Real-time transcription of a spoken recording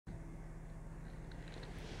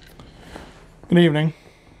Good evening.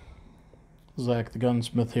 Zach the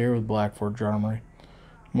Gunsmith here with Blackforge Armory.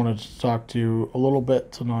 I wanted to talk to you a little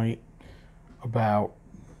bit tonight about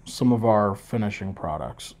some of our finishing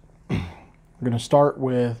products. We're going to start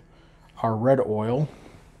with our red oil.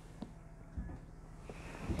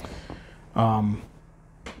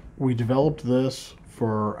 We developed this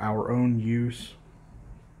for our own use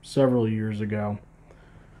several years ago.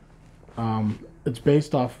 It's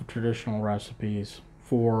based off of traditional recipes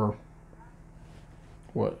for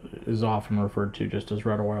what is often referred to just as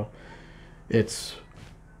red oil. It's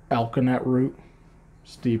Alkanet root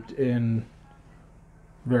steeped in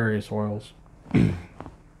various oils.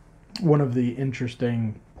 One of the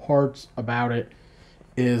interesting parts about it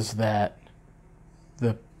is that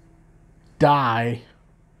the dye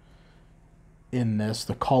in this,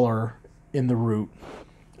 the color in the root,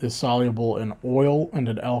 is soluble in oil and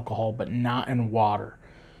in alcohol, but not in water.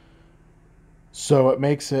 So it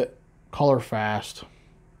makes it color fast.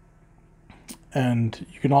 And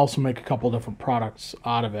you can also make a couple different products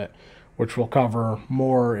out of it, which we'll cover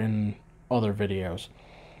more in other videos,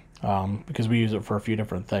 because we use it for a few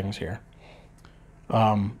different things here.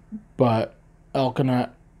 But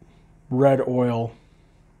Alkanet red oil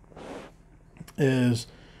is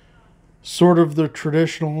sort of the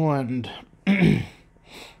traditional and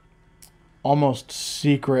almost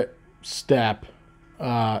secret step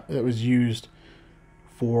that was used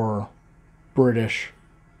for British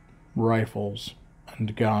rifles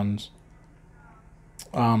and guns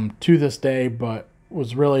to this day, but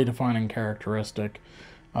was really a defining characteristic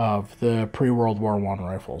of the pre-World War I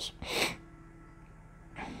rifles.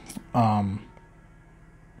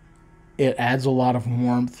 It adds a lot of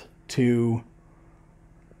warmth to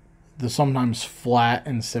the sometimes flat,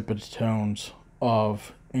 insipid tones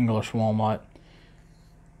of English walnut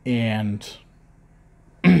and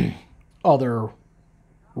other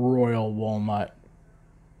royal walnut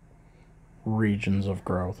regions of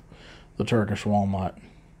growth. The Turkish walnut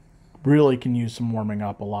really can use some warming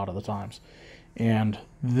up a lot of the times, and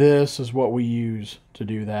this is what we use to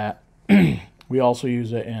do that. We also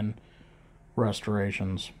use it in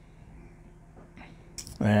restorations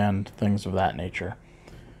and things of that nature.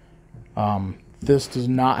 This does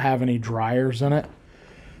not have any dryers in it.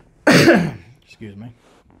 Excuse me.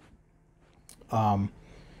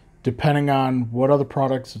 Depending on what other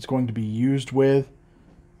products it's going to be used with,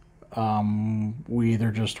 we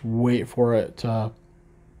either just wait for it to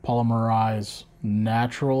polymerize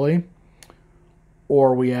naturally,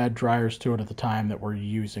 or we add dryers to it at the time that we're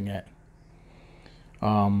using it.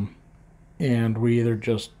 And we either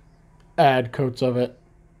just add coats of it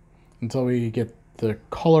until we get the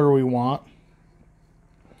color we want.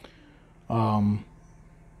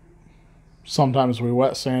 Sometimes we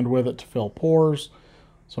wet sand with it to fill pores.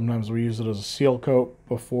 Sometimes we use it as a seal coat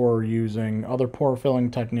before using other pore filling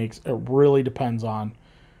techniques. It really depends on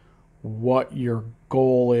what your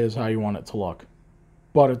goal is, how you want it to look.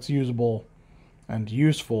 But it's usable and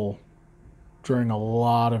useful during a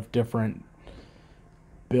lot of different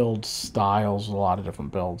build styles, a lot of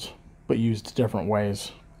different builds, but used different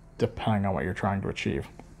ways depending on what you're trying to achieve.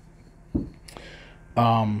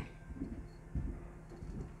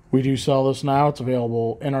 We do sell this now. It's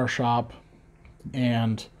available in our shop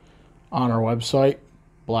and on our website,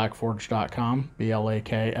 blackforge.com,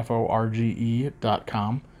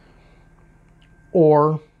 BLAKFORGE.com.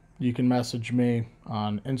 Or you can message me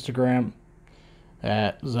on Instagram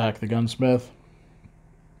at Zach the Gunsmith,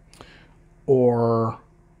 or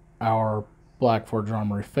our Blackforge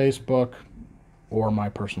Armory Facebook, or my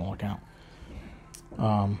personal account.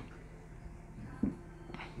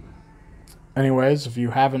 Anyways, if you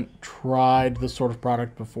haven't tried this sort of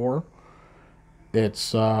product before,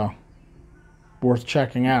 it's worth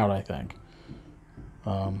checking out, I think.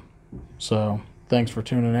 So thanks for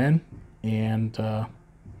tuning in, and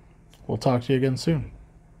we'll talk to you again soon.